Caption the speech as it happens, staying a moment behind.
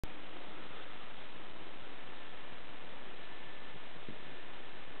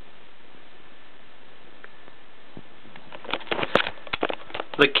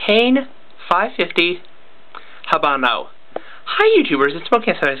the Cain 550 Habano. Hi YouTubers, it's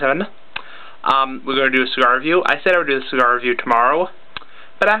Smoking77. We're going to do a cigar review. I said I would do the cigar review tomorrow,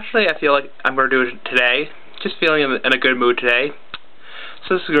 but actually I feel like I'm going to do it today. Just feeling in a good mood today.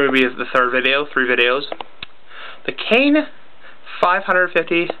 So this is going to be the third video, 3 videos. The Cain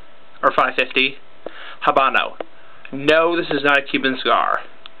 550 or 550 Habano. No, this is not a Cuban cigar.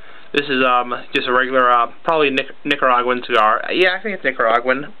 This is just a regular, probably Nicaraguan cigar. Yeah, I think it's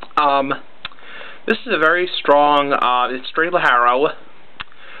Nicaraguan. This is a very strong, it's straight Lajaro,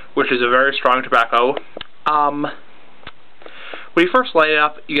 which is a very strong tobacco. When you first light it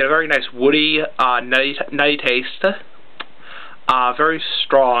up, you get a very nice woody, nutty taste. Very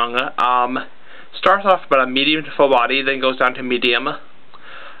strong. Starts off about a medium to full body, then goes down to medium.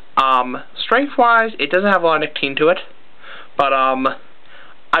 Strength-wise, it doesn't have a lot of nicotine to it, but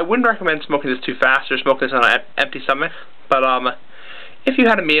I wouldn't recommend smoking this too fast or smoking this on an empty stomach. But if you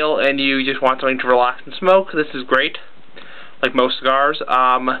had a meal and you just want something to relax and smoke, this is great, like most cigars.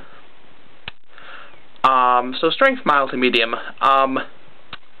 So strength mild to medium.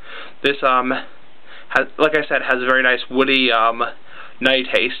 This has, like I said, has a very nice woody, nutty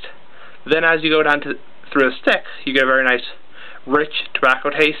taste. Then as you go down through the stick, you get a very nice, rich tobacco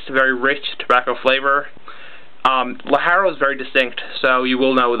taste, very rich tobacco flavor. Lajaro is very distinct, so you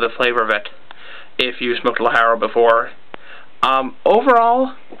will know the flavor of it if you smoked Lajaro before.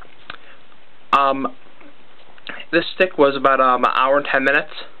 Overall, this stick was about an hour and 10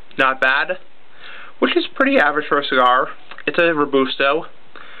 minutes. Not bad, which is pretty average for a cigar. It's a Robusto.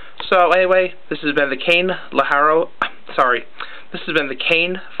 So anyway, this has been the Cain this has been the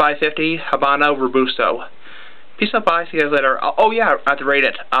Cain 550 Habano Robusto. Peace out, bye, see you guys later. Oh yeah, I have to rate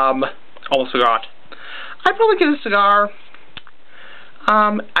it. Almost forgot. I'd probably give this cigar,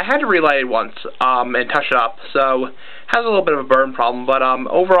 I had to relight it once, and touch it up, so has a little bit of a burn problem, but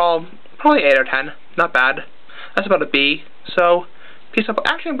overall, probably 8 out of 10. Not bad. That's about a B. So, peace out.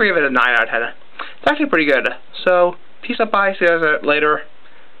 Actually, I'm going to give it a 9 out of 10. It's actually pretty good. So, peace out, bye, see you guys later.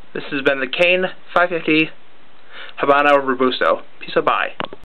 This has been the Cain 550 Habano Robusto. Peace out, bye.